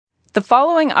The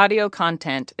following audio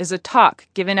content is a talk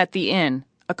given at The Inn,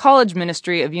 a college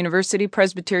ministry of University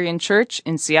Presbyterian Church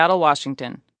in Seattle,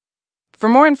 Washington. For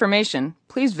more information,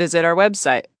 please visit our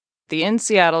website,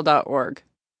 theinnseattle.org.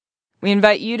 We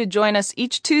invite you to join us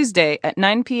each Tuesday at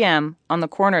 9 p.m. on the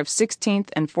corner of 16th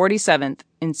and 47th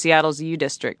in Seattle's U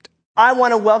District. I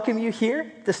want to welcome you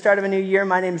here at the start of a new year.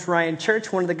 My name is Ryan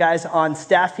Church, one of the guys on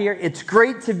staff here. It's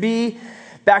great to be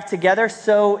back together.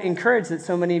 So encouraged that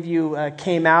so many of you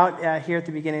came out here at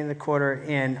the beginning of the quarter,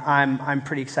 and I'm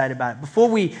pretty excited about it. Before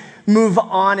we move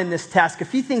on in this task, a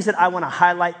few things that I want to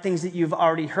highlight, things that you've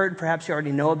already heard, perhaps you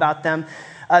already know about them.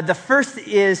 The first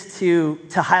is to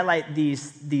highlight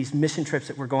these mission trips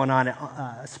that we're going on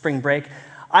at spring break.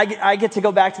 I get to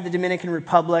go back to the Dominican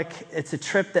Republic. It's a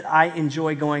trip that I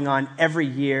enjoy going on every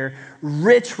year.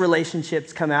 Rich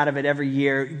relationships come out of it every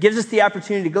year. It gives us the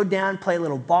opportunity to go down, play a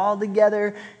little ball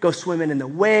together, go swimming in the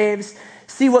waves,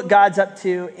 see what God's up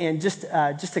to, and just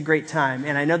a great time.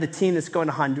 And I know the team that's going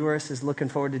to Honduras is looking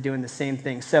forward to doing the same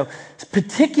thing. So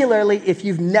particularly if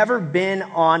you've never been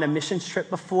on a missions trip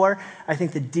before, I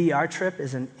think the DR trip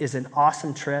is an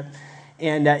awesome trip.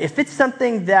 And if it's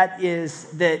something that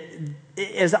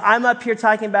as I'm up here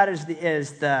talking about it,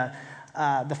 as the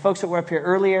folks that were up here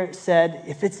earlier said,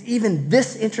 if it's even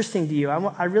this interesting to you,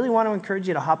 I really want to encourage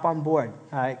you to hop on board.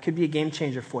 It could be a game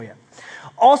changer for you.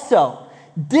 Also,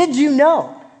 did you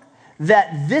know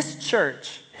that this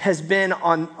church has been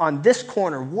on this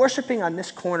corner, worshiping on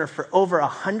this corner for over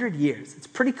 100 years? It's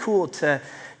pretty cool to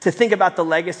think about the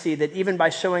legacy that even by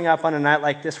showing up on a night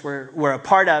like this, we're a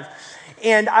part of.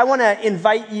 And I want to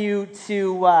invite you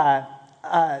to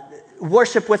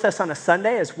worship with us on a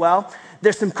Sunday as well.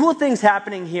 There's some cool things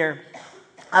happening here.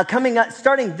 Coming up,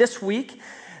 starting this week,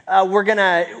 we're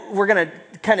gonna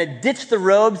kind of ditch the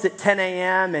robes at 10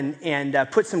 a.m.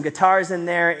 and put some guitars in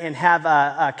there and have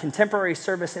a contemporary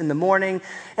service in the morning.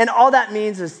 And all that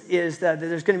means is that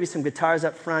there's going to be some guitars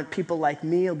up front. People like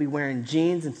me will be wearing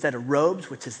jeans instead of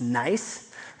robes, which is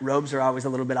nice. Robes are always a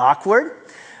little bit awkward.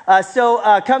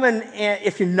 So come and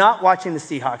if you're not watching the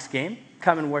Seahawks game,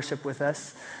 come and worship with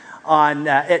us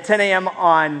at 10 a.m.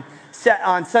 on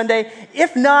Sunday.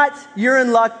 If not, you're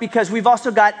in luck because we've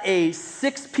also got a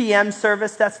 6 p.m.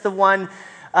 service. That's the one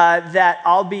that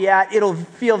I'll be at. It'll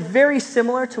feel very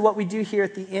similar to what we do here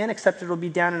at the Inn, except it'll be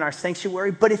down in our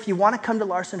sanctuary. But if you want to come to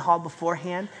Larson Hall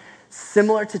beforehand,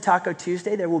 similar to Taco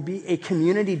Tuesday, there will be a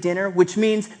community dinner, which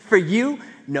means for you,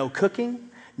 no cooking,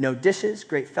 no dishes,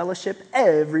 great fellowship.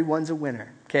 Everyone's a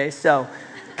winner, okay? So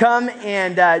come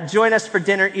and join us for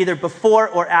dinner either before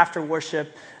or after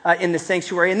worship in the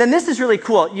sanctuary. And then this is really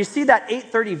cool. You see that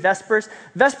 8:30 Vespers?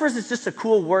 Vespers is just a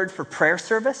cool word for prayer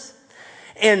service.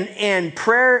 And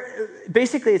prayer,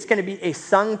 basically it's going to be a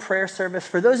sung prayer service.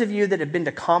 For those of you that have been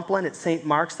to Compline at St.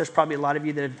 Mark's, there's probably a lot of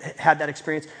you that have had that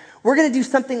experience. We're going to do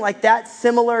something like that,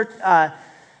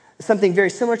 something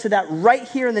very similar to that right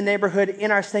here in the neighborhood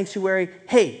in our sanctuary.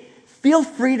 Hey, feel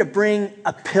free to bring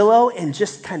a pillow and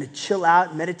just kind of chill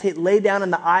out, meditate, lay down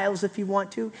in the aisles if you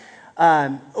want to,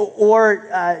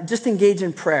 or just engage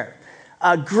in prayer.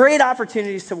 Great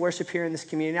opportunities to worship here in this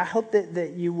community. I hope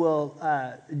that you will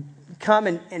come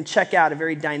and check out a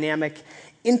very dynamic,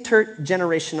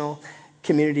 intergenerational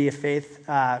community of faith.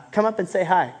 Come up and say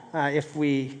hi if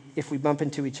we bump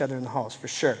into each other in the halls, for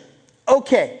sure.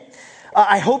 Okay.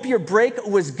 I hope your break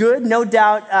was good. No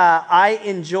doubt I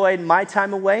enjoyed my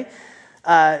time away.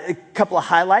 A couple of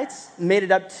highlights. Made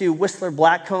it up to Whistler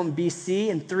Blackcomb, BC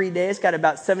in 3 days. Got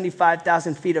about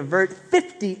 75,000 feet of vert,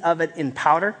 50 of it in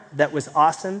powder. That was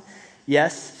awesome.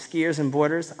 Yes, skiers and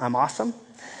boarders, I'm awesome.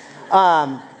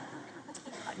 Got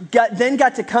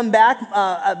to come back.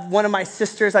 One of my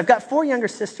sisters, I've got 4 younger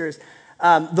sisters.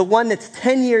 The one that's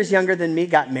 10 years younger than me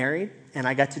got married, and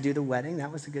I got to do the wedding.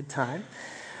 That was a good time.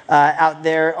 Out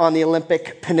there on the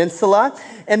Olympic Peninsula.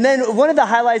 And then one of the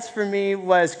highlights for me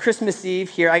was Christmas Eve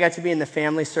here. I got to be in the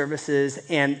family services,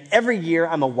 and every year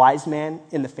I'm a wise man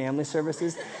in the family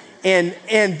services. And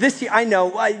this year, I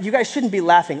know, you guys shouldn't be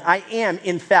laughing. I am,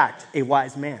 in fact, a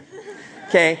wise man,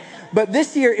 okay? But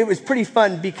this year it was pretty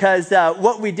fun because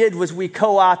what we did was we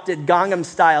co-opted Gangnam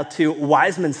Style to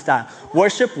Wiseman Style.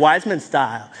 Worship Wiseman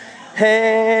Style.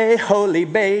 Hey, holy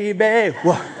baby.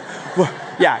 Whoa, whoa.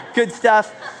 Yeah, good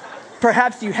stuff.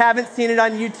 Perhaps you haven't seen it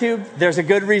on YouTube. There's a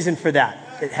good reason for that.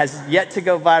 It has yet to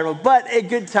go viral, but a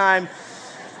good time.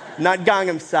 Not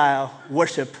Gangnam Style,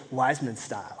 worship Wiseman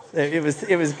Style. It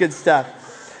was good stuff.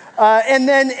 And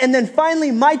then finally,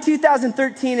 my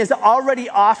 2013 is already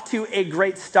off to a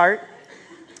great start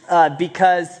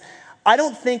because I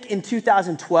don't think in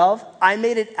 2012 I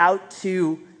made it out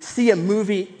to see a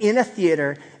movie in a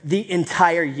theater the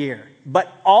entire year.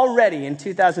 But already in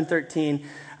 2013,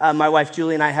 my wife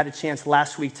Julie and I had a chance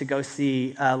last week to go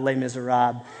see Les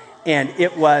Miserables, and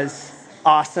it was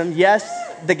awesome. Yes,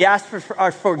 the gasps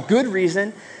are for good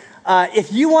reason.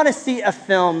 If you want to see a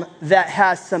film that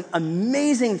has some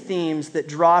amazing themes that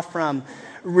draw from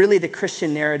really the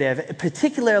Christian narrative,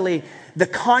 particularly the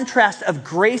contrast of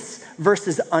grace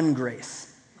versus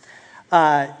ungrace,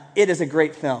 it is a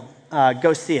great film.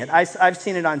 Go see it. I've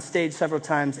seen it on stage several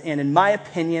times, and in my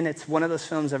opinion, it's one of those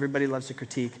films everybody loves to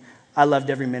critique. I loved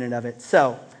every minute of it.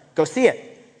 So go see it.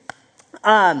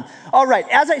 All right,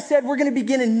 as I said, we're going to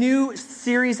begin a new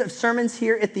series of sermons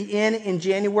here at the Inn in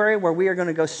January where we are going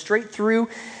to go straight through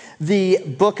the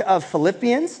book of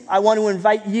Philippians. I want to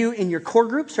invite you in your core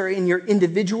groups or in your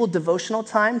individual devotional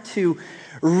time to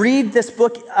read this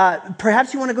book.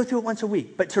 Perhaps you want to go through it once a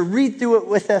week, but to read through it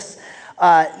with us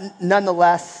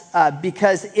nonetheless,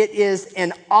 because it is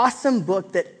an awesome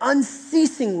book that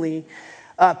unceasingly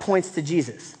points to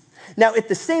Jesus. Now, at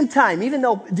the same time, even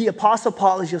though the Apostle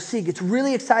Paul, as you'll see, gets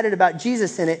really excited about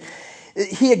Jesus in it,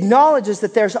 he acknowledges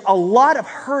that there's a lot of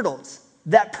hurdles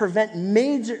that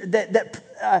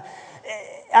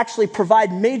actually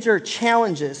provide major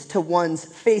challenges to one's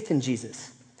faith in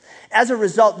Jesus. As a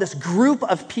result, this group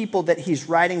of people that he's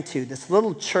writing to, this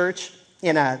little church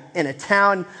in a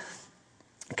town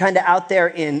kind of out there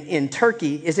in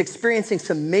Turkey, is experiencing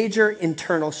some major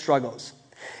internal struggles.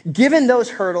 Given those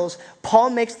hurdles,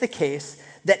 Paul makes the case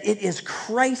that it is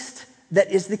Christ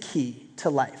that is the key to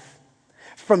life,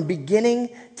 from beginning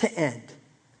to end.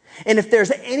 And if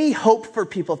there's any hope for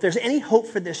people, if there's any hope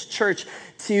for this church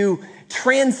to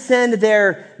transcend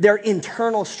their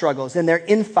internal struggles and their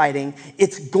infighting,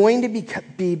 it's going to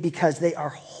be because they are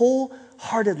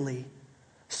wholeheartedly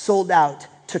sold out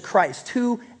to Christ,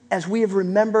 who, as we have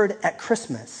remembered at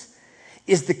Christmas,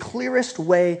 is the clearest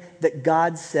way that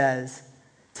God says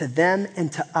to them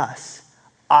and to us,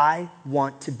 I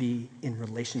want to be in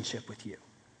relationship with you.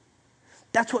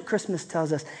 That's what Christmas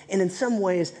tells us. And in some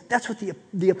ways, that's what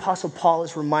the Apostle Paul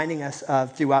is reminding us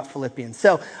of throughout Philippians.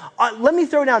 So let me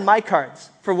throw down my cards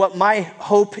for what my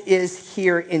hope is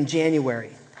here in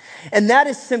January. And that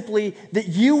is simply that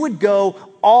you would go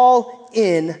all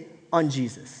in on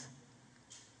Jesus.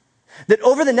 That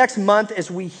over the next month,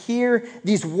 as we hear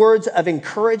these words of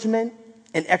encouragement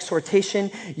and exhortation,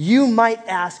 you might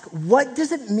ask, what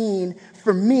does it mean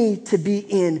for me to be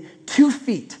in 2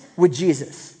 feet with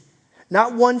Jesus?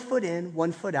 Not 1 foot in,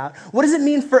 1 foot out. What does it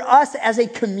mean for us as a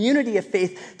community of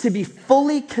faith to be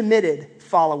fully committed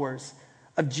followers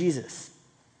of Jesus?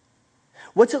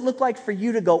 What's it look like for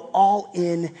you to go all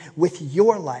in with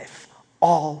your life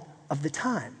all of the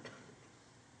time?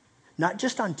 Not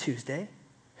just on Tuesday,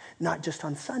 not just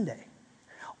on Sunday,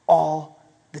 all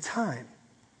the time.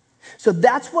 So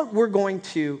that's what we're going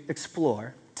to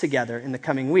explore together in the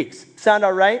coming weeks. Sound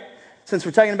all right? Since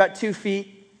we're talking about 2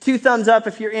 feet, 2 thumbs up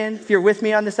if you're in, if you're with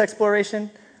me on this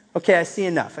exploration. Okay, I see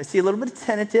enough. I see a little bit of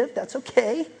tentative. That's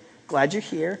okay. Glad you're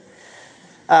here.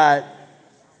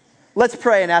 Let's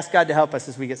pray and ask God to help us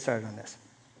as we get started on this.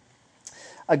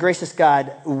 Gracious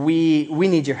God, we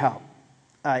need your help.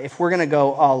 If we're going to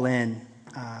go all in,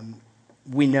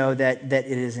 we know that it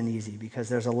isn't easy because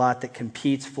there's a lot that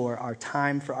competes for our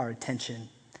time, for our attention.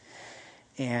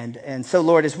 And so,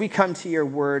 Lord, as we come to your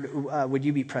word, would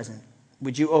you be present?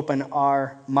 Would you open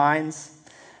our minds,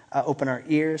 open our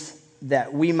ears,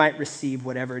 that we might receive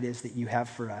whatever it is that you have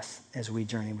for us as we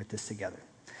journey with this together.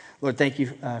 Lord, thank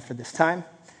you for this time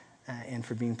and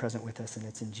for being present with us, and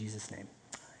it's in Jesus' name.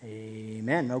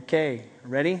 Amen. Okay,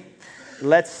 ready?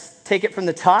 Let's take it from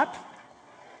the top.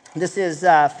 This is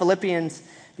Philippians,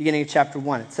 beginning of chapter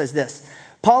 1. It says this: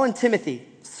 Paul and Timothy,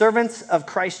 servants of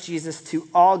Christ Jesus, to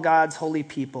all God's holy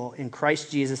people in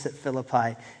Christ Jesus at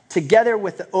Philippi, together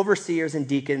with the overseers and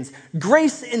deacons,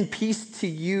 grace and peace to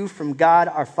you from God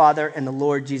our Father and the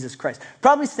Lord Jesus Christ.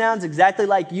 Probably sounds exactly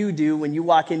like you do when you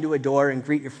walk into a door and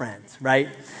greet your friends, right?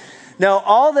 Now,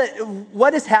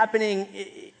 what is happening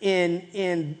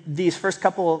in these first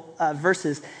couple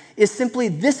verses is simply,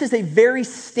 this is a very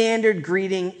standard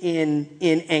greeting in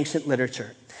ancient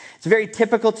literature. It's very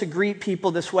typical to greet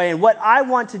people this way. And what I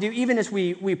want to do, even as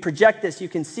we project this, you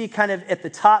can see kind of at the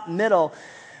top middle,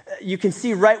 you can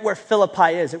see right where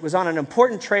Philippi is. It was on an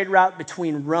important trade route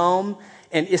between Rome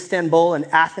and Istanbul, and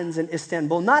Athens and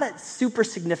Istanbul. Not a super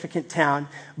significant town,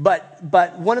 but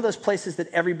one of those places that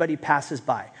everybody passes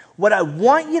by. What I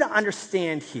want you to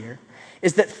understand here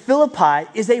is that Philippi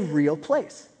is a real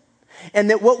place. And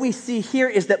that what we see here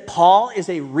is that Paul is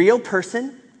a real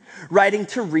person writing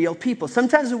to real people.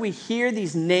 Sometimes when we hear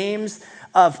these names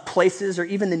of places or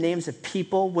even the names of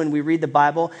people when we read the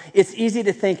Bible, it's easy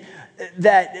to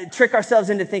trick ourselves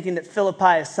into thinking that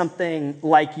Philippi is something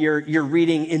like you're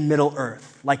reading in Middle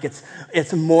Earth, like it's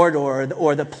Mordor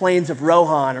or the plains of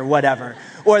Rohan or whatever,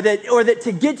 or that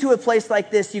to get to a place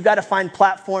like this, you got to find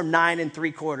platform 9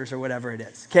 3/4 or whatever it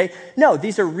is. Okay, no,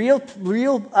 these are real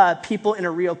people in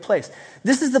a real place.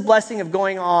 This is the blessing of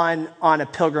going on a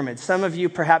pilgrimage. Some of you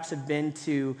perhaps have been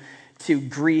to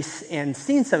Greece and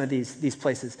seen some of these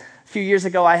places. A few years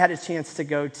ago, I had a chance to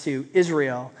go to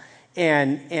Israel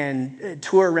and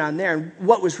tour around there. And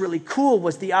what was really cool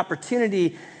was the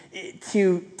opportunity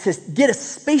to get a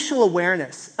spatial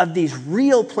awareness of these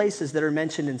real places that are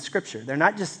mentioned in Scripture. They're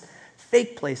not just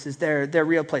fake places, they're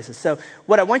real places. So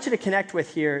what I want you to connect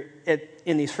with here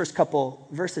in these first couple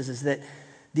verses is that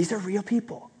these are real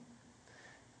people.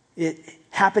 It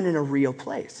happened in a real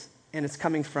place, and it's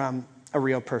coming from a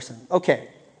real person. Okay,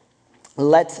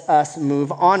 let us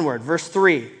move onward. Verse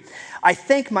 3. I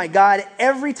thank my God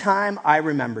every time I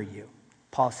remember you,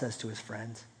 Paul says to his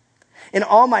friends. In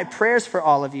all my prayers for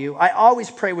all of you, I always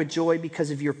pray with joy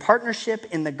because of your partnership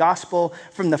in the gospel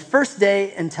from the first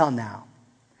day until now,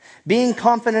 being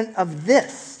confident of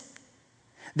this,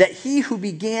 that he who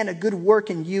began a good work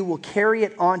in you will carry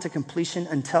it on to completion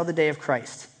until the day of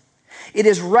Christ. It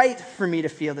is right for me to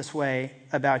feel this way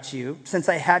about you, since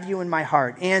I have you in my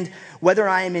heart, and whether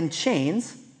I am in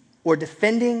chains or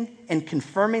defending and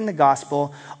confirming the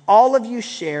gospel, all of you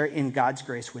share in God's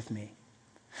grace with me.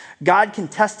 God can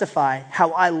testify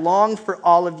how I long for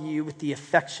all of you with the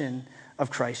affection of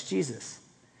Christ Jesus.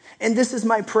 And this is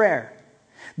my prayer,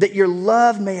 that your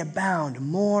love may abound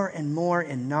more and more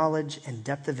in knowledge and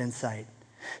depth of insight,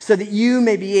 so that you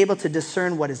may be able to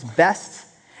discern what is best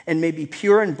and may be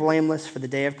pure and blameless for the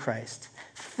day of Christ,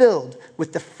 filled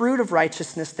with the fruit of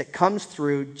righteousness that comes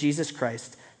through Jesus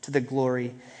Christ to the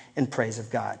glory and praise of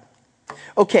God.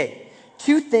 Okay,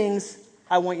 2 things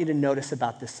I want you to notice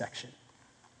about this section.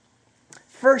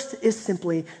 First is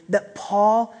simply that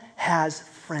Paul has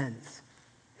friends.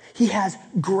 He has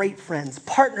great friends,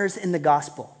 partners in the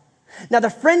gospel. Now, the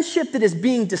friendship that is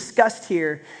being discussed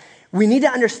here, we need to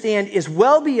understand, is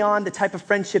well beyond the type of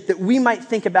friendship that we might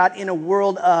think about in a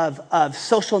world of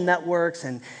social networks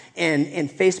and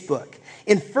Facebook.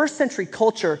 In first century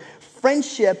culture,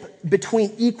 friendship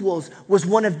between equals was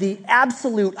one of the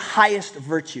absolute highest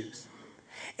virtues.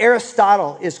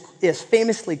 Aristotle is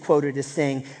famously quoted as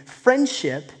saying,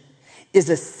 friendship is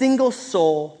a single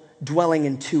soul dwelling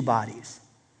in 2 bodies.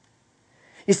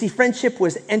 You see, friendship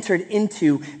was entered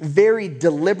into very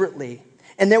deliberately,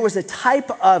 and there was a type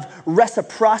of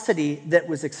reciprocity that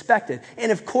was expected.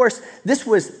 And of course, this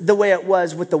was the way it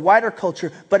was with the wider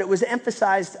culture, but it was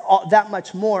emphasized that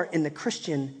much more in the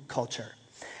Christian culture.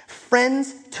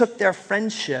 Friends took their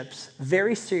friendships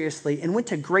very seriously and went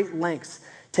to great lengths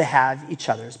to have each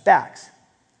other's backs.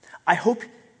 I hope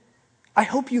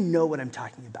you know what I'm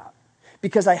talking about,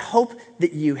 because I hope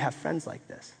that you have friends like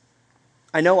this.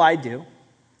 I know I do.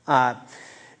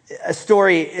 A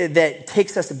story that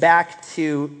takes us back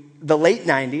to the late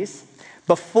 90s,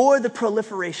 before the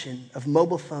proliferation of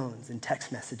mobile phones and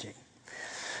text messaging.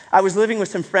 I was living with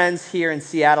some friends here in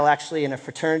Seattle, actually in a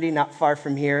fraternity not far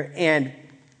from here, and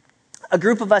a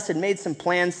group of us had made some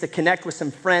plans to connect with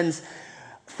some friends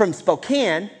from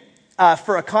Spokane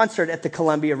for a concert at the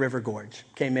Columbia River Gorge.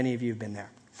 Okay, many of you have been there.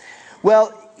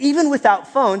 Well, even without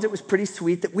phones, it was pretty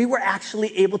sweet that we were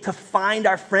actually able to find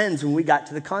our friends when we got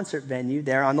to the concert venue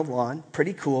there on the lawn.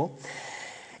 Pretty cool.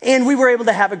 And we were able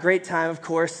to have a great time, of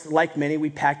course. Like many, we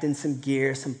packed in some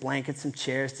gear, some blankets, some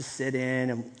chairs to sit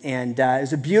in, and it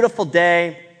was a beautiful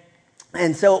day.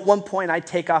 And so at one point, I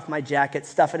take off my jacket,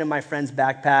 stuff it in my friend's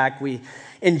backpack. We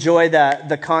enjoy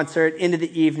the concert into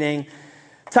the evening.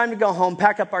 Time to go home,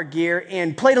 pack up our gear,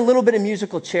 and played a little bit of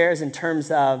musical chairs in terms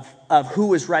of who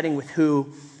was riding with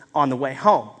who on the way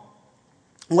home.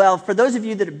 Well, for those of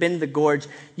you that have been to the Gorge,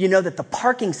 you know that the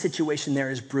parking situation there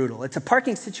is brutal. It's a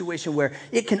parking situation where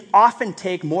it can often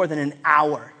take more than an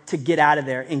hour to get out of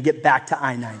there and get back to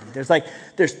I-90.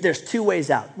 There's 2 ways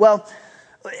out. Well,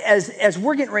 as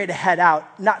we're getting ready to head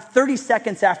out, not 30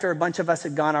 seconds after a bunch of us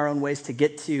had gone our own ways to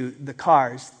get to the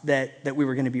cars that we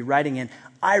were going to be riding in,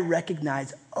 I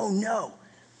recognized, oh no,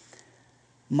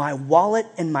 my wallet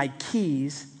and my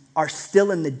keys are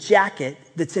still in the jacket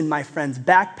that's in my friend's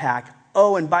backpack.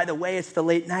 Oh, and by the way, it's the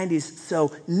late 90s,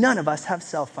 so none of us have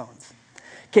cell phones.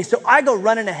 Okay, so I go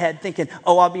running ahead thinking,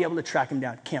 oh, I'll be able to track him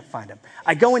down. Can't find him.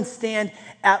 I go and stand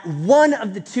at one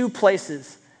of the 2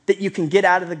 places that you can get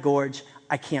out of the gorge.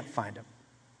 I can't find them.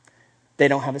 They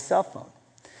don't have a cell phone.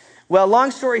 Well,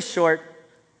 long story short,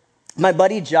 my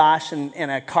buddy Josh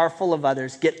and a car full of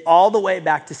others get all the way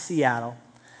back to Seattle.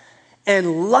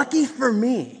 And lucky for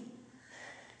me,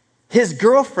 his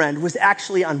girlfriend was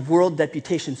actually on world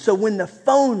deputation. So when the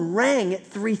phone rang at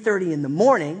 3:30 in the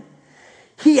morning,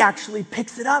 he actually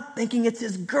picks it up thinking it's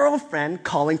his girlfriend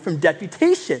calling from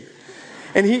deputation.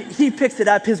 And he picks it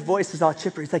up. His voice is all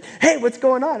chipper. He's like, hey, what's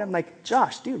going on? I'm like,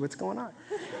 Josh, dude, what's going on?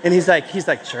 And he's like,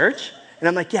 church? And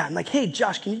I'm like, yeah. I'm like, hey,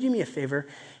 Josh, can you do me a favor?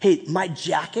 Hey, my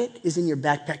jacket is in your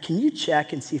backpack. Can you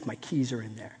check and see if my keys are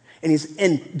in there?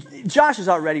 And Josh is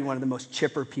already one of the most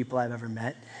chipper people I've ever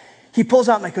met. He pulls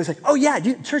out my keys, like, oh yeah,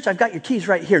 dude, church, I've got your keys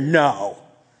right here. No.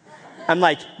 I'm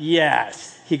like,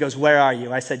 yes. He goes, where are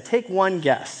you? I said, take one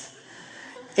guess.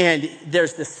 And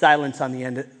there's this silence on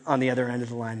the other end of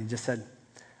the line. He just said,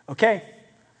 okay,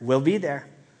 we'll be there.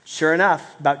 Sure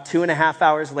enough, about 2.5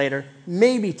 hours later,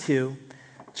 maybe 2,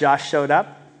 Josh showed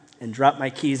up and dropped my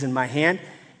keys in my hand.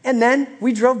 And then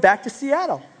we drove back to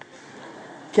Seattle.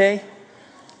 Okay?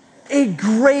 A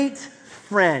great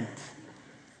friend.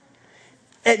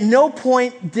 At no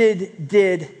point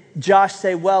did Josh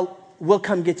say, well, we'll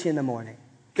come get you in the morning.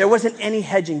 There wasn't any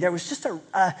hedging. There was just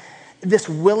this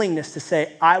willingness to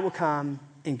say, I will come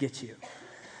and get you.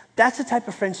 That's the type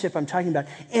of friendship I'm talking about.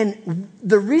 And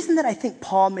the reason that I think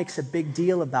Paul makes a big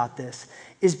deal about this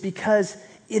is because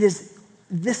it is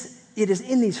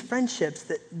in these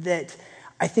friendships that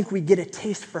I think we get a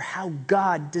taste for how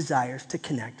God desires to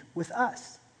connect with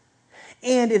us.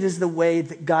 And it is the way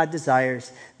that God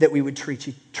desires that we would treat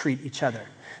each other.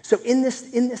 So in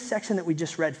this section that we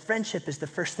just read, friendship is the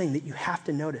first thing that you have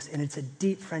to notice, and it's a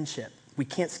deep friendship. We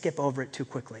can't skip over it too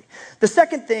quickly. The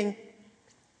second thing,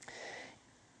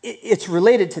 it's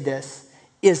related to this,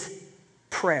 is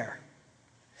prayer.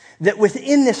 That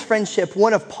within this friendship,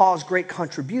 one of Paul's great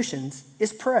contributions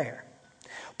is prayer.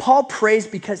 Paul prays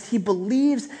because he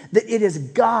believes that it is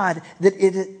God that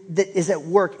is at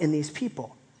work in these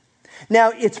people.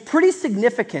 Now, it's pretty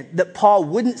significant that Paul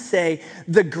wouldn't say,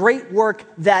 the great work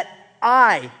that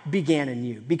I began in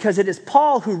you, because it is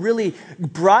Paul who really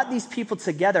brought these people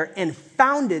together and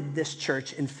founded this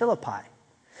church in Philippi.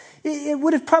 It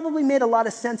would have probably made a lot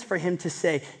of sense for him to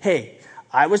say, hey,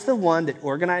 I was the one that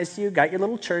organized you, got your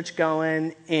little church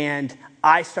going, and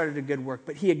I started a good work.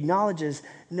 But he acknowledges,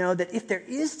 no, that if there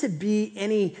is to be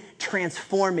any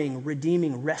transforming,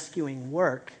 redeeming, rescuing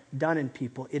work done in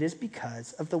people, it is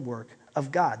because of the work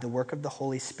of God, the work of the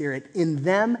Holy Spirit in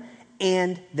them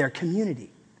and their community.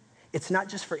 It's not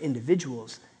just for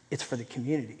individuals, it's for the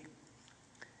community.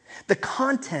 The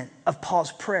content of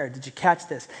Paul's prayer, did you catch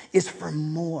this, is for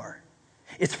more.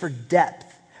 It's for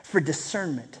depth, for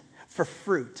discernment, for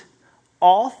fruit.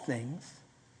 All things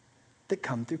that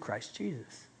come through Christ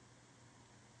Jesus.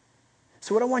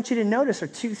 So what I want you to notice are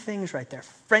two things right there.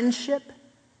 Friendship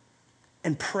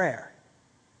and prayer.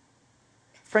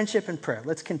 Friendship and prayer.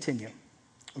 Let's continue.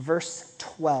 Verse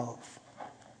 12.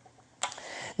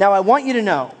 Now I want you to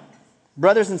know,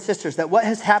 brothers and sisters, that what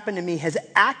has happened to me has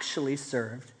actually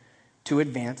served to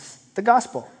advance the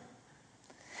gospel.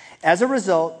 As a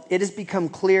result, it has become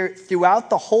clear throughout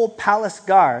the whole palace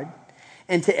guard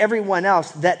and to everyone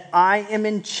else that I am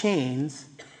in chains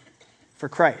for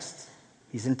Christ.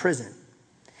 He's in prison.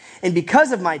 And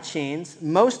because of my chains,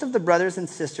 most of the brothers and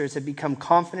sisters have become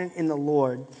confident in the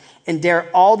Lord and dare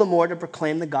all the more to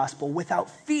proclaim the gospel without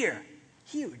fear.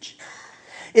 Huge.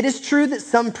 It is true that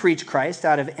some preach Christ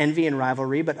out of envy and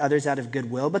rivalry, but others out of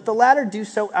goodwill. But the latter do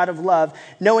so out of love,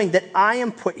 knowing that I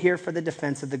am put here for the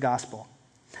defense of the gospel.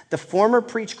 The former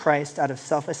preach Christ out of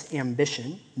selfish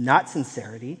ambition, not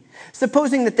sincerity,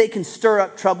 supposing that they can stir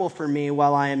up trouble for me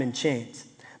while I am in chains.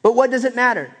 But what does it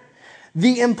matter?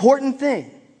 The important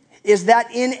thing is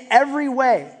that in every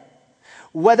way,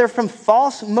 whether from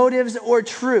false motives or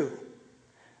true,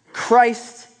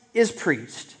 Christ is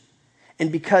preached.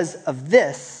 And because of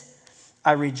this,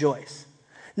 I rejoice.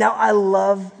 Now, I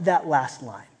love that last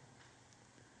line.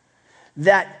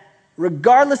 That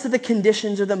regardless of the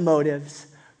conditions or the motives,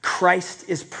 Christ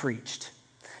is preached.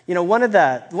 You know, one of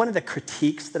the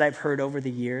critiques that I've heard over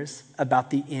the years about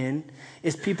the inn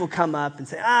is people come up and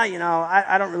say,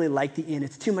 I don't really like the inn.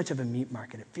 It's too much of a meat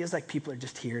market. It feels like people are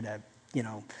just here to,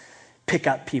 pick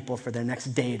up people for their next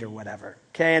date or whatever.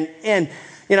 Okay, and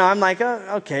I'm like, oh,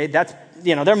 okay, that's,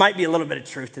 there might be a little bit of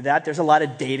truth to that. There's a lot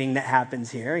of dating that happens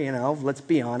here, let's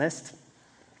be honest.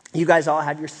 You guys all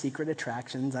have your secret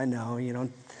attractions. I know, you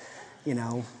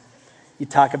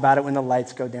talk about it when the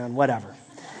lights go down, whatever.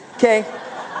 Okay?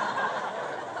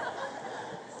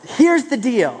 Here's the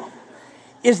deal,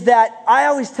 is that I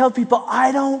always tell people,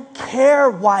 I don't care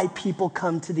why people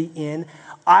come to the inn.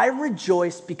 I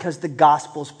rejoice because the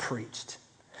gospel's preached.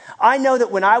 I know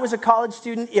that when I was a college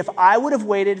student, if I would have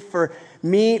waited for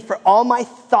all my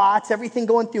thoughts, everything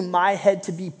going through my head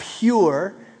to be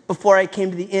pure before I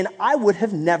came to the inn, I would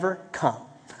have never come.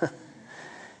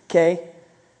 Okay?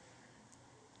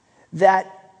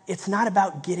 That it's not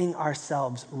about getting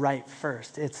ourselves right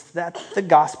first. It's that the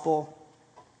gospel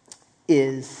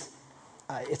is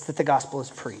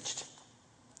preached.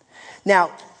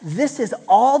 Now, this is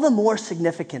all the more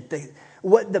significant.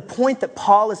 The point that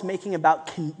Paul is making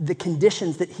about the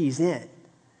conditions that he's in.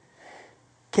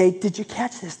 Okay, did you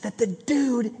catch this? That the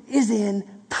dude is in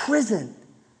prison.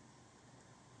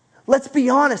 Let's be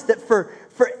honest, that for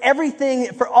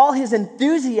everything, for all his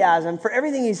enthusiasm, for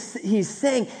everything he's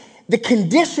saying, the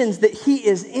conditions that he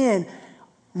is in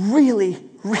really,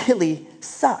 really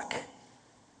suck.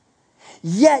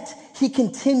 Yet, he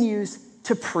continues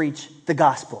to preach the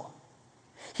gospel.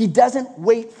 He doesn't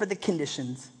wait for the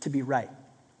conditions to be right.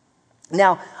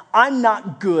 Now, I'm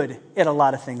not good at a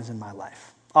lot of things in my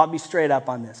life. I'll be straight up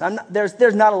on this.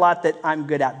 There's not a lot that I'm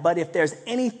good at, but if there's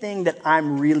anything that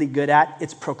I'm really good at,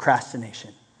 it's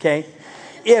procrastination, okay?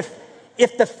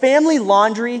 If the family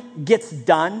laundry gets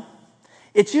done,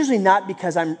 it's usually not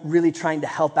because I'm really trying to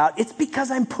help out. It's because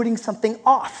I'm putting something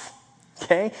off,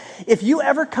 okay? If you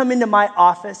ever come into my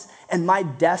office and my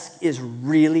desk is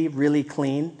really, really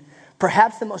clean,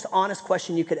 perhaps the most honest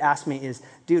question you could ask me is,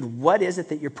 dude, what is it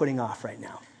that you're putting off right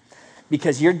now?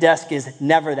 Because your desk is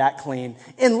never that clean,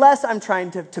 unless I'm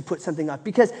trying to put something off.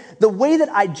 Because the way that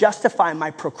I justify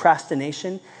my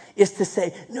procrastination is to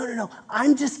say, no,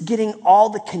 I'm just getting all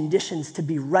the conditions to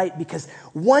be right, because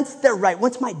once they're right,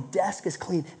 once my desk is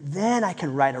clean, then I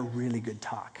can write a really good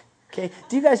talk. Okay?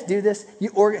 Do you guys do this?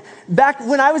 Back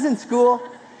when I was in school,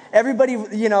 everybody,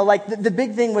 like the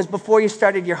big thing was before you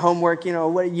started your homework,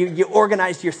 you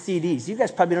organized your CDs. You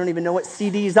guys probably don't even know what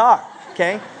CDs are,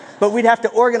 okay? But we'd have to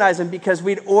organize them because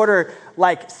we'd order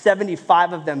like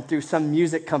 75 of them through some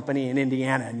music company in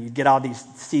Indiana, and you'd get all these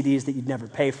CDs that you'd never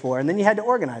pay for, and then you had to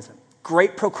organize them.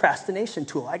 Great procrastination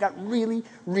tool. I got really,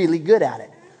 really good at it,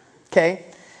 okay?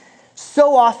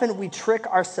 So often we trick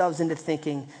ourselves into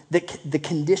thinking that the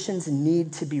conditions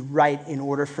need to be right in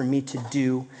order for me to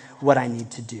do what I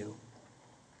need to do.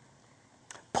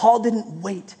 Paul didn't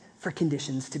wait for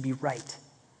conditions to be right.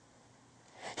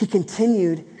 He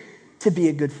continued to be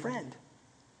a good friend.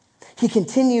 He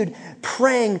continued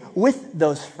praying with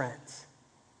those friends.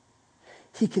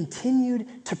 He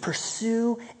continued to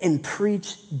pursue and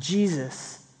preach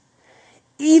Jesus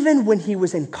even when he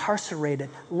was incarcerated,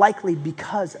 likely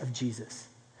because of Jesus.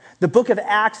 The book of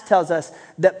Acts tells us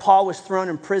that Paul was thrown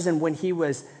in prison when he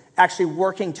was actually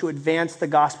working to advance the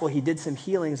gospel. He did some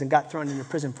healings and got thrown into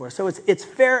prison for it. So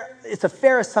it's a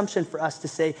fair assumption for us to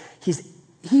say he's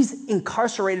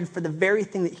incarcerated for the very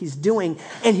thing that he's doing,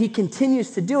 and he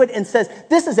continues to do it and says,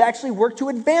 this is actually work to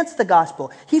advance the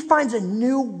gospel. He finds a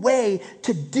new way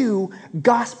to do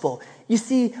gospel. You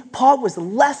see, Paul was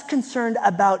less concerned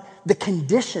about the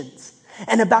conditions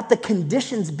and about the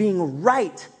conditions being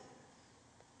right,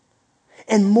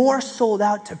 and more sold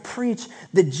out to preach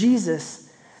the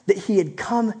Jesus that he had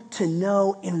come to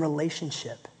know in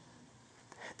relationship,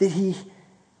 that he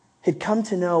had come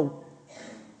to know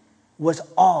was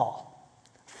all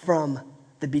from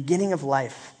the beginning of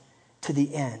life to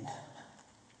the end.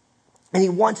 And he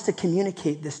wants to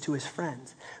communicate this to his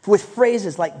friends with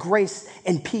phrases like grace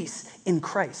and peace in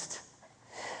Christ.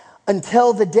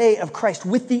 Until the day of Christ,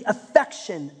 with the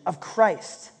affection of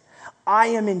Christ, I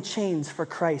am in chains for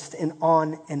Christ, and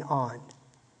on and on.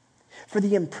 For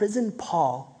the imprisoned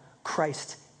Paul,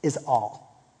 Christ is all.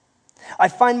 I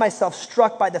find myself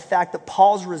struck by the fact that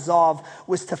Paul's resolve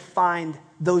was to find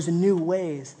those new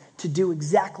ways to do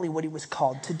exactly what he was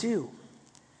called to do.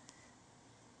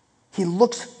 He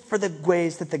looks for the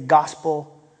ways that the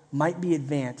gospel might be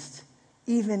advanced,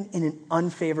 even in an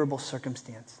unfavorable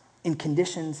circumstance, in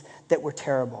conditions that were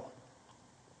terrible.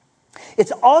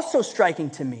 It's also striking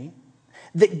to me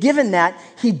that given that,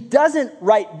 he doesn't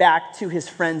write back to his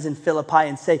friends in Philippi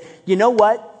and say, you know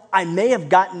what? I may have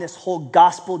gotten this whole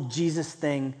gospel Jesus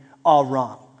thing all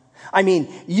wrong. I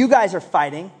mean, you guys are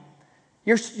fighting.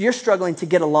 You're struggling to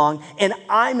get along, and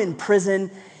I'm in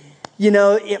prison.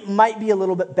 It might be a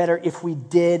little bit better if we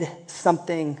did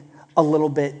something a little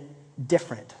bit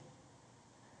different.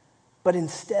 But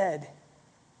instead,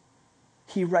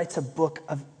 he writes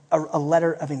a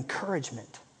letter of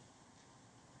encouragement,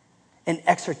 an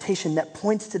exhortation that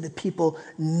points to the people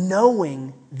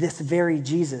knowing this very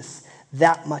Jesus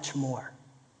that much more.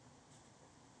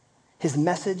 His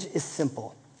message is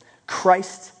simple.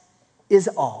 Christ is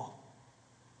all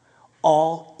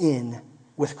in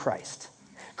with Christ.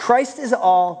 Christ is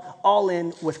all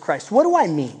in with Christ. What do I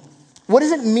mean? What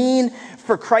does it mean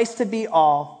for Christ to be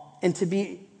all and to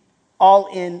be all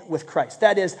in with Christ?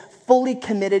 That is, fully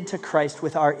committed to Christ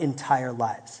with our entire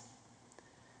lives.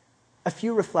 A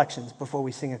few reflections before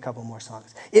we sing a couple more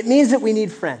songs. It means that we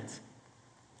need friends.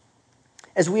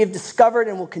 As we have discovered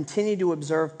and will continue to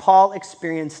observe, Paul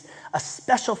experienced a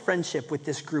special friendship with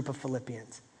this group of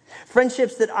Philippians.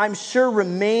 Friendships that I'm sure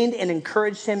remained and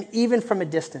encouraged him even from a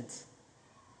distance.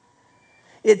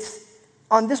 It's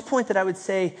on this point that I would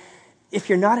say, if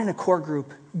you're not in a core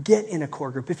group, get in a core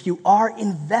group. If you are,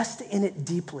 invest in it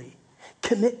deeply.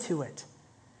 Commit to it.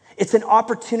 It's an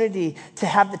opportunity to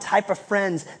have the type of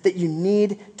friends that you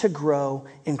need to grow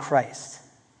in Christ.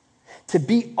 To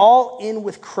be all in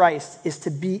with Christ is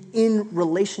to be in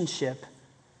relationship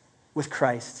with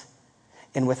Christ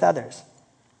and with others.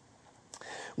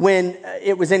 When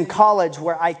it was in college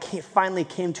where I finally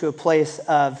came to a place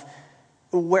of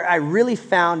where I really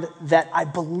found that I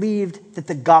believed that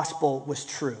the gospel was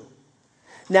true.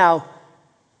 Now,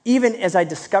 even as I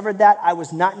discovered that, I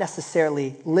was not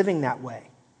necessarily living that way.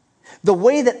 The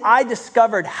way that I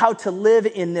discovered how to live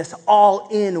in this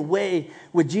all-in way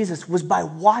with Jesus was by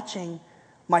watching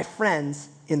my friends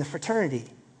in the fraternity.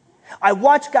 I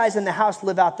watched guys in the house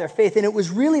live out their faith, and it was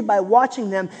really by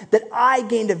watching them that I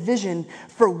gained a vision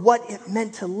for what it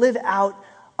meant to live out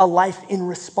a life in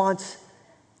response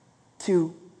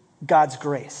to God's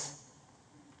grace.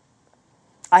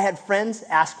 I had friends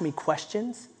ask me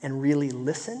questions and really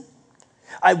listen.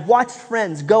 I watched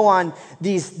friends go on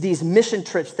these mission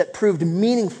trips that proved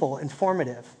meaningful and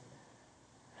formative.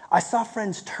 I saw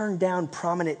friends turn down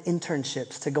prominent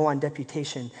internships to go on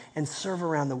deputation and serve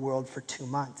around the world for 2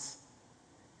 months.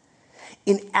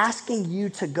 In asking you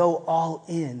to go all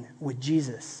in with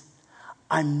Jesus,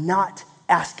 I'm not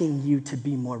asking you to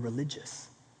be more religious.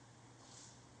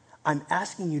 I'm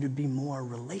asking you to be more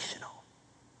relational.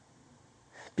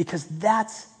 Because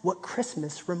that's what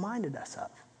Christmas reminded us of.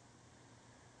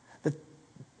 That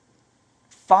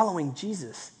following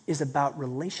Jesus is about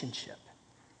relationship.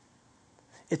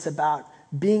 It's about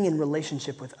being in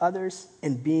relationship with others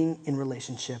and being in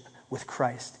relationship with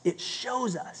Christ. It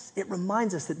shows us, it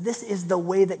reminds us that this is the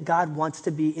way that God wants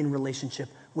to be in relationship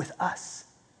with us.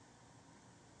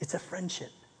 It's a friendship.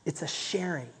 It's a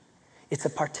sharing. It's a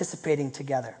participating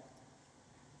together.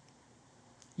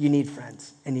 You need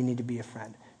friends, and you need to be a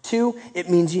friend. 2, it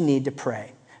means you need to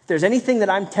pray. If there's anything that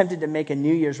I'm tempted to make a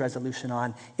New Year's resolution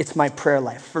on, it's my prayer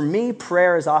life. For me,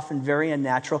 prayer is often very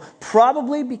unnatural,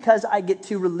 probably because I get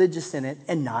too religious in it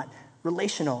and not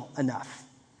relational enough.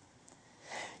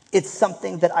 It's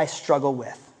something that I struggle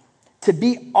with. To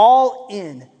be all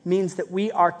in means that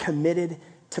we are committed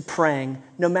to praying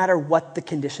no matter what the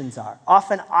conditions are.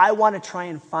 Often I want to try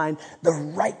and find the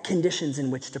right conditions in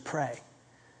which to pray.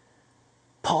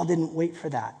 Paul didn't wait for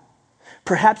that.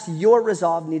 Perhaps your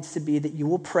resolve needs to be that you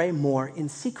will pray more in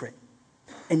secret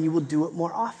and you will do it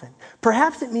more often.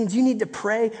 Perhaps it means you need to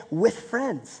pray with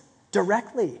friends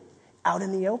directly out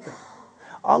in the open.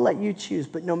 I'll let you choose,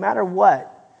 but no matter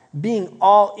what, being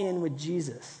all in with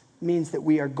Jesus means that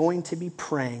we are going to be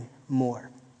praying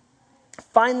more.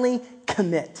 Finally,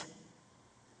 commit.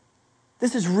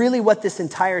 This is really what this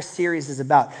entire series is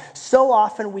about. So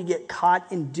often we get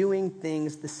caught in doing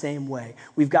things the same way.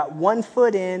 We've got 1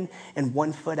 foot in and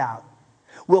 1 foot out.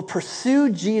 We'll pursue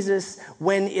Jesus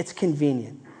when it's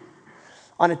convenient.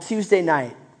 On a Tuesday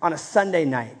night, on a Sunday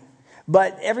night.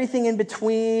 But everything in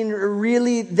between,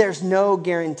 really, there's no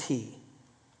guarantee.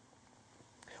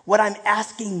 What I'm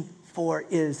asking for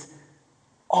is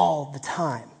all the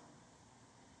time.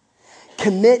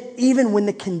 Commit even when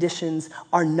the conditions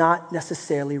are not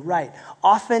necessarily right.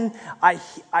 Often I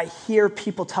hear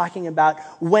people talking about,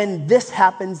 when this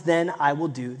happens, then I will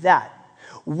do that.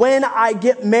 When I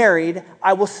get married,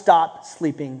 I will stop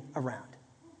sleeping around.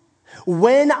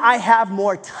 When I have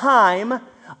more time,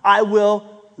 I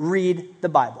will read the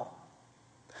Bible.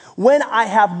 When I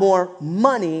have more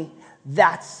money,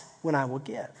 that's when I will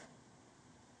give.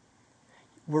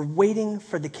 We're waiting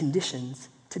for the conditions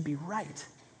to be right.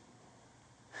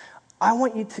 I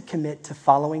want you to commit to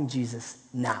following Jesus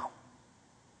now.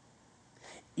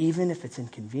 Even if it's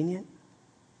inconvenient,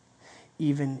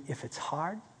 even if it's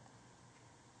hard,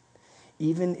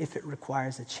 even if it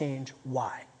requires a change.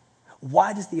 Why?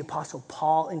 Why does the Apostle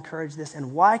Paul encourage this?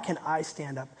 And why can I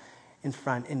stand up in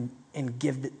front and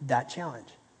give that challenge?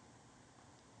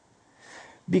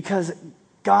 Because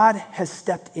God has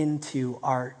stepped into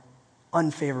our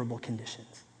unfavorable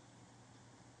conditions.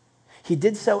 He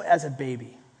did so as a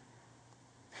baby.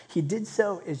 He did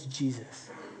so as Jesus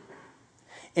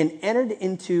and entered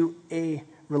into a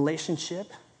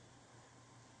relationship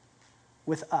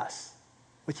with us,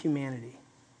 with humanity,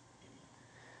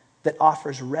 that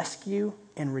offers rescue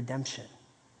and redemption.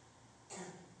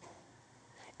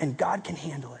 And God can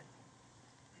handle it.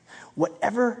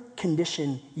 Whatever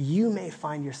condition you may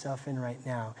find yourself in right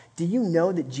now, do you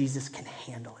know that Jesus can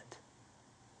handle it?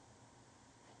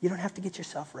 You don't have to get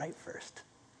yourself right first.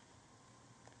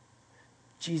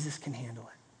 Jesus can handle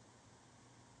it.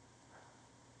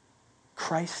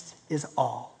 Christ is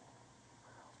all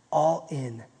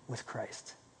in with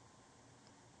Christ.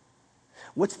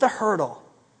 What's the hurdle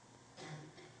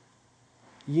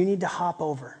you need to hop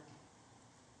over?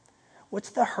 What's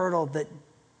the hurdle that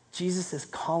Jesus is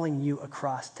calling you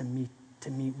across to meet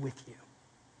with you?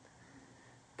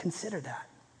 Consider that.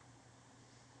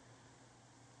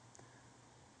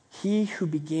 He who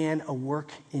began a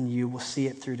work in you will see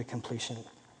it through to completion.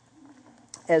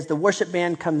 As the worship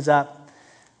band comes up,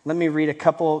 let me read a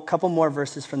couple more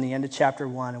verses from the end of chapter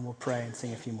 1, and we'll pray and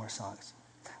sing a few more songs.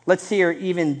 Let's hear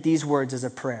even these words as a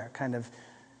prayer, kind of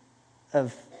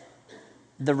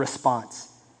the response.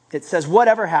 It says,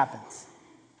 whatever happens,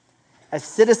 as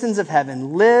citizens of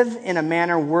heaven, live in a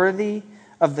manner worthy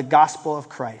of the gospel of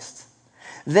Christ.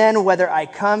 Then, whether I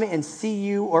come and see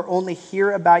you or only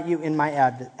hear about you in my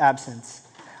absence,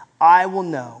 I will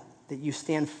know that you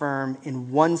stand firm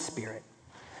in one spirit,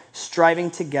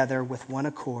 striving together with one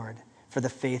accord for the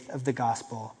faith of the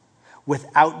gospel,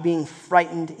 without being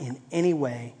frightened in any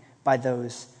way by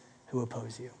those who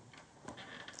oppose you.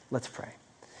 Let's pray.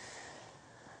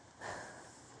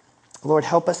 Lord,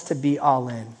 help us to be all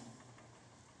in.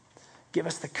 Give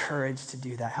us the courage to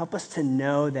do that. Help us to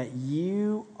know that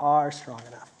you are strong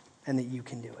enough and that you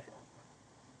can do it.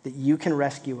 That you can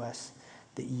rescue us,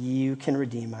 that you can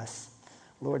redeem us.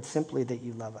 Lord, simply that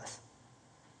you love us.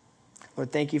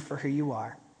 Lord, thank you for who you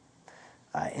are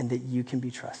and that you can be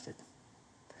trusted.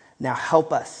 Now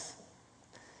help us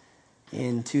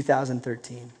in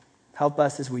 2013. Help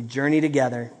us as we journey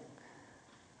together.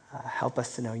 Help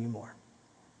us to know you more.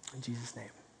 In Jesus' name,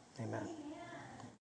 amen.